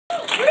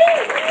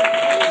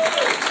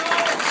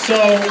So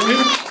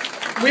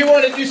we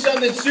want to do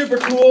something super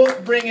cool,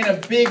 bring in a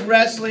big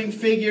wrestling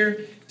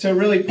figure to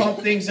really pump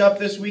things up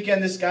this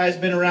weekend. This guy's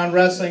been around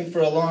wrestling for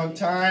a long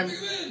time.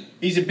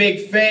 He's a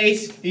big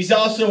face. He's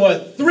also a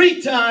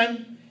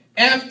 3-time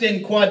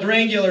Afton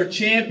Quadrangular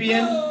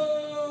champion.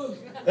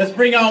 Let's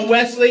bring on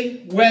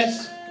Wesley.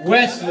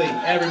 Wesley,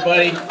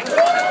 everybody.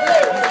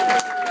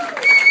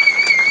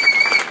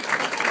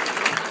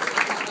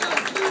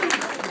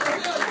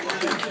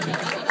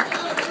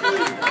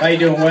 How you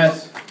doing,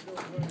 Wes?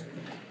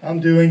 I'm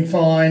doing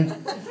fine.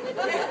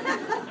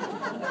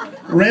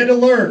 Red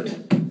alert.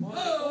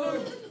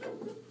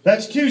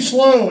 That's too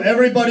slow.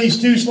 Everybody's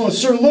too slow.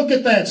 Sir, look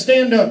at that.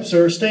 Stand up,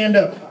 sir. Stand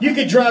up. You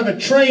could drive a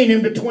train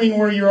in between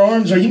where your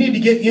arms are. You need to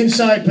get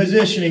inside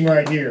positioning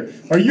right here.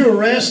 Are you a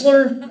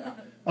wrestler?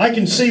 I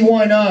can see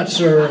why not,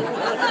 sir.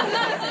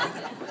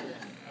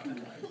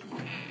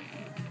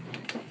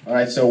 All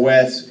right, so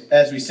Wes,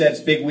 as we said,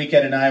 it's a big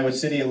weekend in Iowa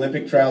City.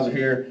 Olympic trials are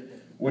here.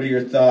 What are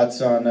your thoughts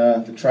on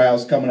the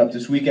trials coming up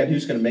this weekend?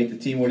 Who's going to make the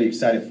team? What are you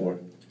excited for?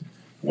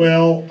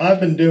 Well, I've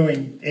been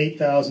doing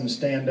 8,000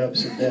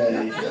 stand-ups a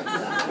day.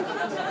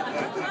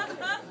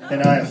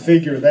 And I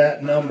figure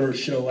that number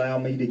should allow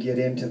me to get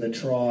into the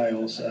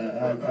trials.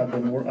 I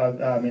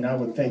mean, I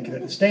would think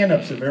that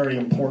stand-up's a very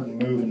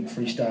important move in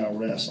freestyle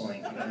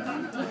wrestling.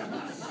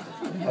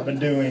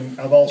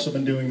 I've also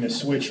been doing the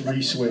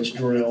switch-re-switch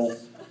drill.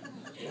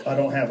 I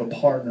don't have a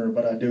partner,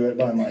 but I do it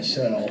by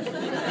myself.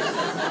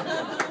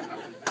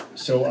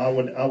 So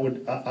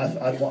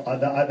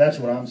that's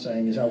what I'm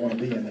saying is I want to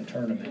be in the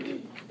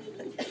tournament.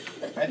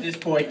 At this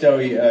point, though,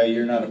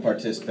 you're not a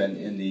participant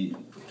in the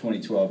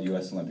 2012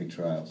 U.S. Olympic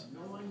trials.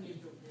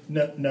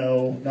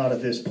 No, not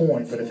at this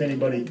point. But if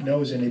anybody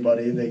knows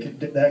anybody,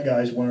 that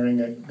guy's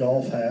wearing a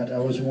golf hat. I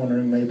was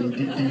wondering maybe,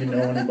 do you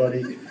know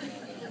anybody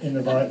in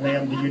the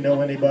Vietnam? Do you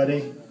know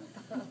anybody?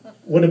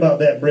 What about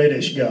that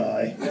British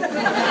guy?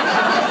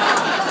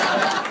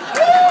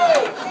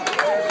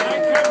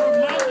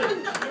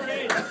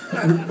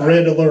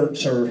 Red alert,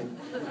 sir.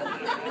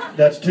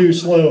 That's too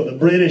slow. The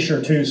British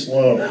are too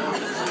slow.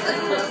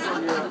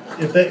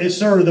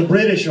 Sir, the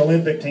British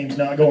Olympic team's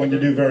not going to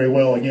do very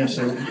well against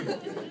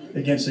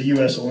the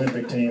U.S.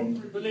 Olympic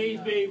team.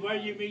 Believe me,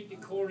 when you meet the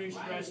Cornish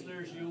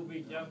wrestlers, you'll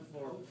be done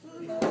for.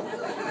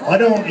 I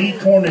don't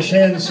eat Cornish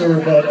hens,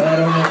 sir, but I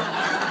don't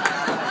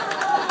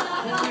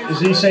know.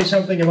 Does he say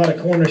something about a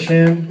Cornish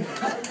hen?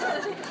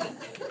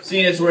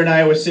 Seeing as we're in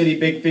Iowa City,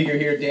 big figure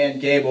here, Dan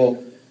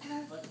Gable.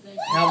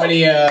 How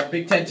many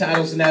Big Ten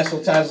titles and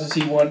national titles has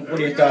he won? What are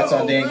your thoughts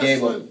on Dan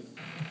Gable?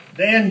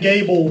 Dan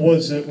Gable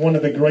was one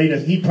of the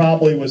greatest. He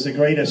probably was the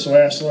greatest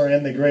wrestler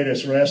and the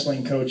greatest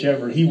wrestling coach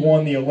ever. He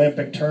won the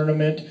Olympic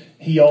tournament.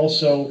 He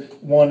also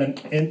won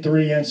 2 or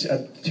 3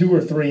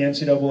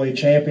 NCAA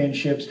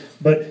championships.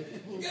 But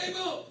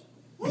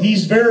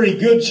he's very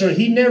good, sir.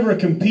 He never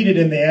competed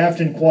in the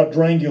Afton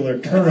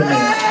Quadrangular tournament.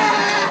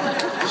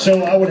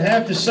 So I would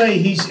have to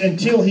say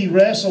until he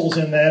wrestles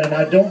in that, and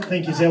I don't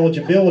think his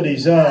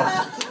eligibility's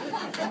up.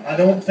 I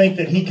don't think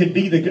that he could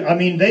be I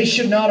mean, they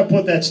should not have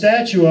put that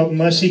statue up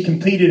unless he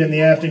competed in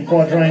the Afton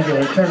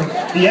Quadrangular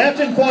tournament. The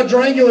Afton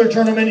Quadrangular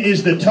tournament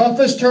is the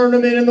toughest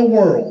tournament in the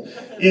world.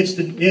 It's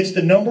the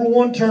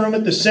 #1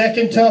 tournament. The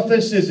second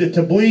toughest is the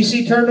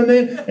Tbilisi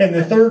tournament, and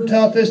the third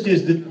toughest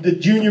is the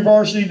junior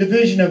varsity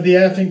division of the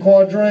Afton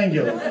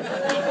Quadrangular.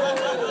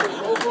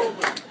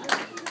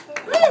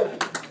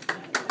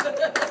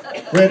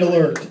 Red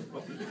alert.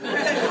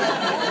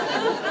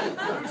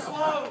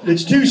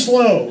 It's too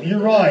slow. You're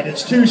right.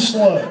 It's too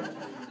slow.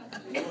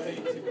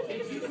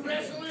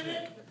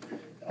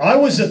 I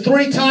was a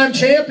 3-time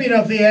champion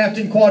of the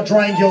Afton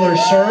Quadrangular,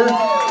 sir.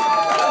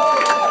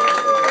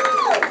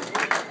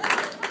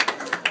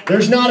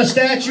 There's not a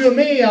statue of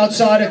me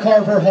outside of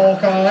Carver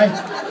Hawkeye.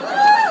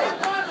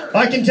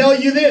 I can tell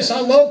you this. I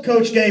love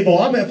Coach Gable.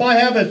 If I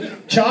have a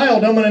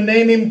child, I'm going to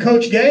name him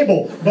Coach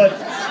Gable. But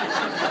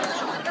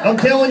I'm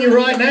telling you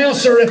right now,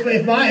 sir, if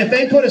they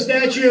put a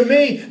statue of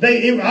me,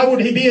 I would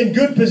be in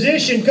good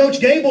position. Coach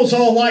Gable's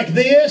all like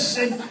this,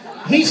 and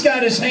he's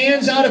got his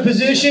hands out of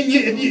position.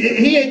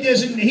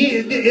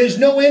 There's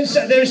no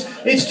inside.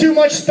 It's too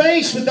much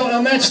space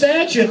on that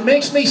statue. It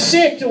makes me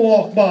sick to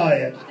walk by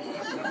it.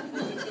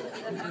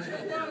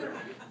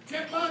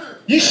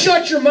 You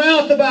shut your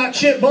mouth about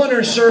Chip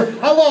Bunner, sir.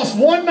 I lost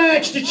 1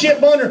 match to Chip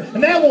Bunner,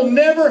 and that will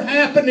never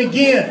happen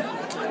again.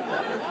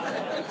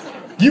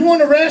 You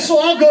want to wrestle?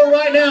 I'll go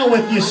right now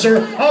with you,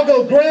 sir. I'll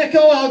go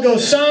Greco, I'll go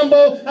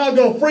Sambo, I'll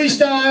go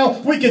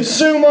freestyle, we can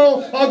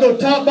sumo, I'll go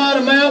top,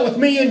 bottom out with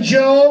me and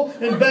Joe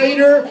and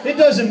Bader. It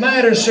doesn't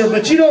matter, sir,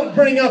 but you don't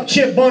bring up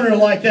Chip Bunner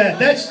like that.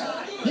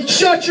 You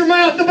shut your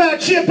mouth about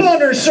Chip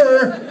Bunner,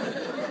 sir.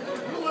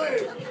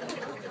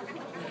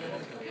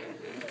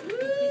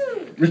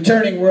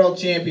 Returning world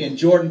champion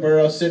Jordan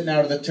Burroughs sitting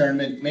out of the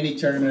tournament, mini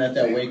tournament at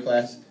that weight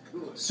class.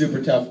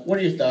 Super tough. What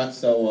are your thoughts,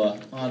 though,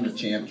 on the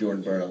champ,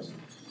 Jordan Burroughs?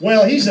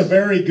 Well, he's a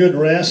very good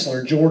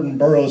wrestler, Jordan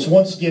Burroughs.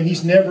 Once again,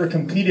 he's never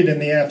competed in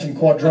the Afton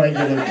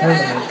Quadrangular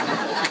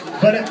tournament.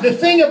 But the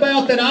thing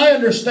about that I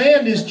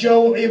understand is,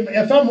 Joe,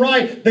 if I'm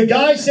right, the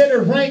guys that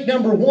are ranked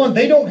 #1,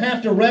 they don't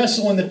have to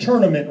wrestle in the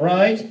tournament,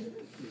 right?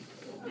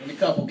 In a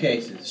couple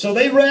cases. So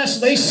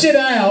they sit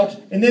out,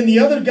 and then the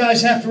other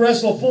guys have to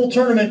wrestle a full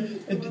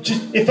tournament.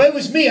 If it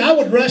was me, I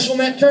would wrestle in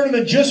that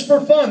tournament just for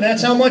fun.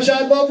 That's how much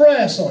I love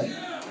wrestling.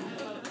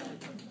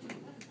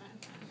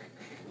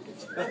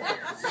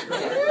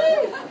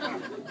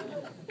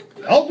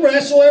 I'll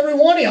wrestle every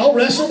one of you. I'll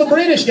wrestle the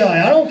British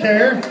guy. I don't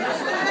care.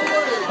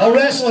 I'll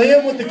wrestle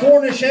him with the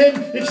Cornish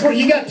hen.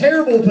 You got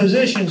terrible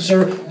positions,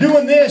 sir.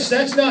 Doing this,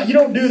 that's not, you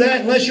don't do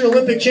that unless you're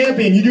Olympic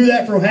champion. You do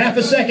that for half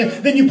a second,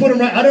 then you put them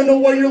right. I don't know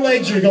where your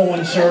legs are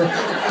going, sir.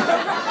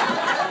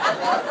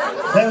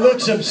 That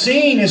looks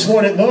obscene is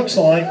what it looks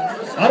like.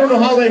 I don't know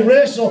how they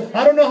wrestle.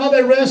 I don't know how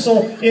they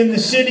wrestle in the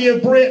city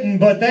of Britain,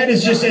 but that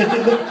is just it.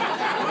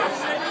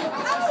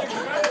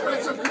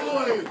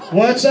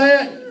 What's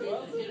that?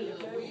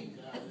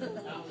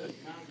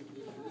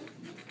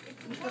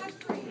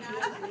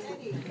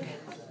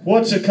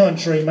 What's a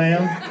country,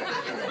 ma'am?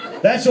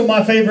 That's what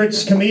my favorite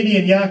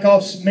comedian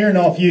Yakov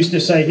Smirnoff used to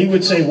say. He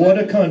would say, what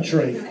a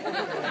country.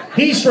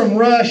 He's from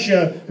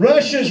Russia.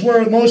 Russia's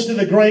where most of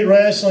the great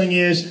wrestling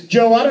is.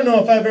 Joe, I don't know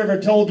if I've ever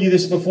told you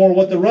this before.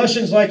 What the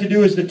Russians like to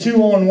do is the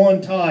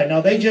 2-on-1 tie. Now,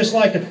 they just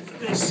like to...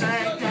 They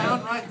sag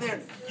down right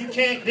there. You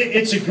can't...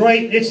 It's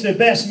the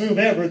best move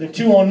ever, the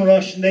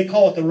 2-on-Russian. They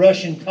call it the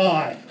Russian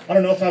tie. I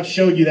don't know if I've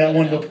showed you that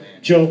one,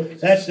 Joe.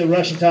 That's the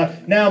Russian tie.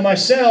 Now,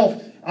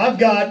 myself...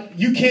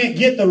 you can't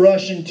get the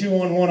Russian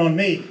 2-on-1 on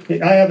me.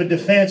 I have a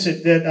defense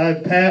that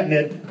I've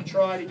patented.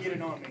 Try to get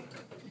it on me.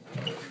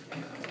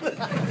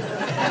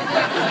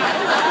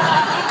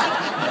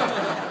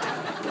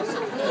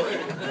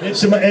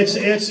 It's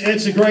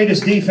the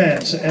greatest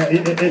defense.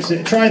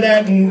 Try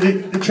that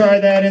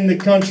in the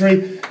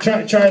country.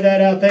 Try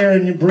that out there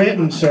in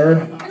Britain,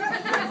 sir.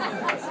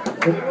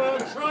 Well,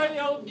 try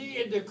the old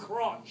knee in the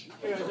crotch.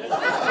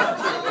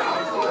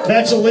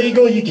 That's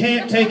illegal. You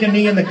can't take a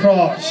knee in the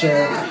crotch,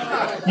 sir.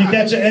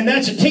 That's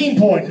a team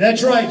point.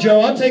 That's right, Joe.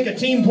 I'll take a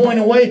team point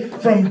away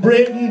from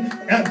Britain,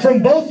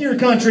 from both your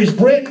countries,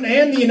 Britain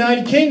and the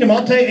United Kingdom.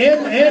 I'll take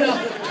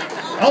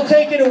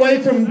it away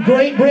from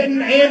Great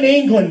Britain and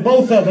England,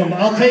 both of them.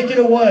 I'll take it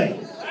away.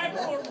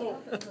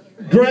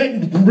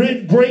 Great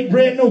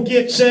Britain will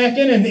get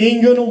second, and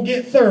England will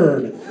get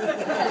third.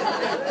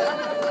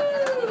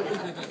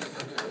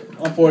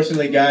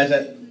 Unfortunately, guys,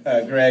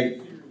 Greg,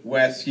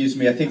 Wes, excuse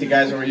me, I think the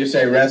guys over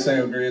USA Wrestling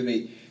agree with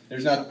me.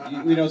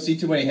 We don't see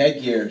too many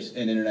headgears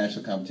in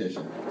international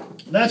competition.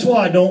 That's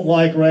why I don't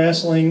like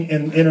wrestling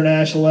in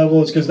international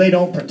level. It's because they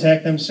don't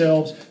protect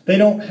themselves. They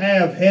don't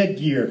have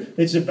headgear.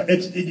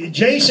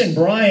 Jason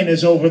Bryan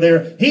is over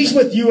there. He's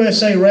with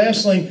USA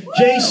Wrestling.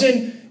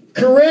 Jason,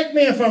 correct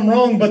me if I'm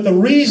wrong, but the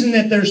reason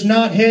that there's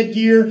not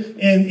headgear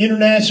in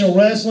international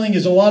wrestling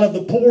is a lot of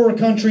the poorer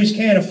countries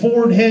can't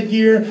afford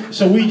headgear,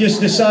 so we just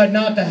decide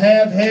not to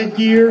have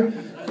headgear.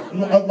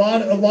 A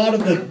lot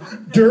of the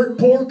dirt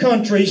poor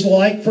countries,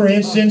 like for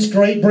instance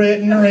Great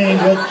Britain or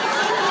England,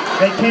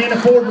 they can't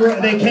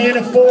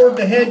afford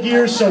the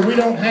headgear, so we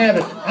don't have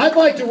it. I'd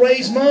like to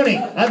raise money.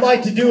 I'd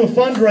like to do a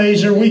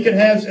fundraiser. We could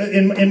have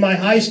in my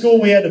high school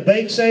we had a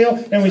bake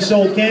sale and we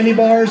sold candy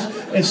bars,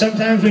 and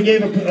sometimes we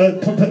gave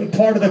a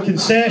part of the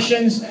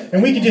concessions,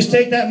 and we could just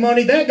take that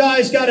money. That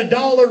guy's got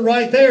 $1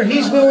 right there.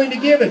 He's willing to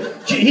give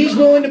it. He's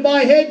willing to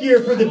buy headgear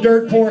for the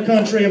dirt poor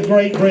country of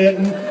Great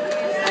Britain.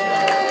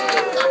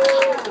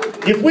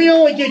 If we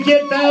only could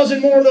get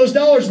 1,000 more of those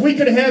dollars, we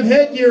could have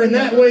headgear, and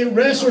that way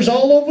wrestlers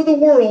all over the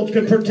world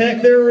could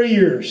protect their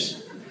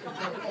ears.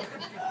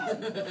 Are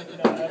you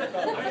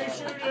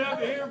sure you have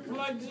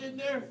earplugs in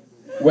there?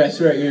 Wes,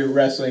 throughout your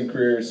wrestling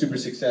career, super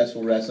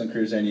successful wrestling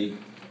careers, any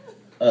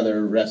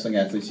other wrestling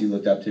athletes you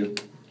looked up to?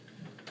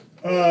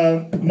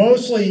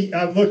 Mostly,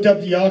 I've looked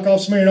up to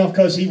Yakov Smirnoff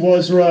because he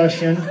was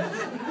Russian.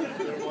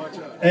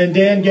 And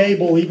Dan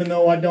Gable, even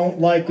though I don't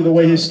like the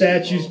way his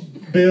statue's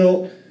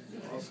built.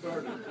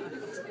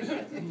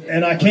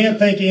 And I can't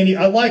think of any.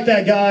 I like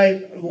that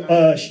guy.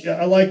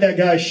 I like that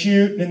guy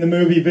shooting in the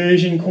movie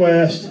Vision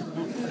Quest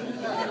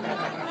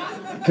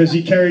because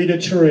he carried a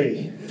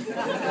tree.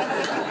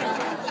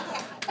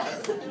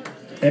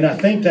 And I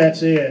think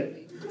that's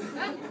it.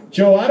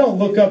 Joe, I don't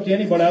look up to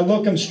anybody. I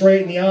look them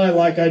straight in the eye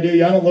like I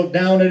do. I don't look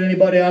down at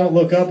anybody. I don't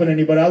look up at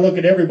anybody. I look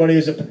at everybody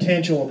as a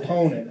potential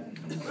opponent.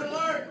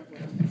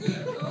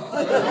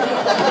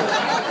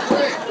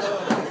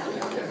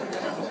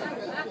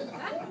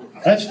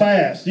 That's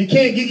fast. You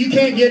can't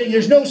get it.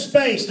 There's no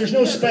space. Get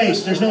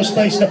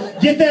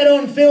that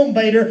on film,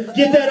 Bader.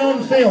 Get that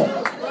on film.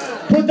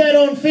 Put that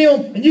on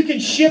film, and you can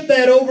ship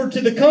that over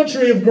to the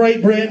country of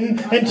Great Britain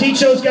and teach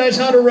those guys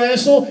how to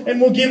wrestle,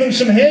 and we'll give them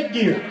some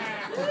headgear.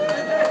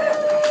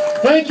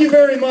 Thank you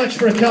very much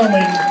for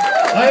coming.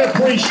 I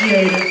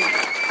appreciate it.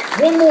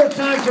 One more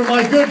time for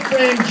my good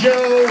friend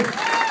Joe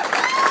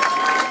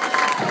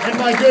and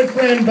my good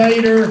friend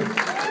Bader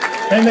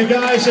and the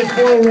guys at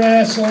Pro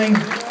Wrestling.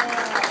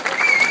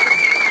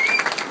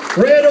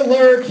 Red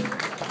alert.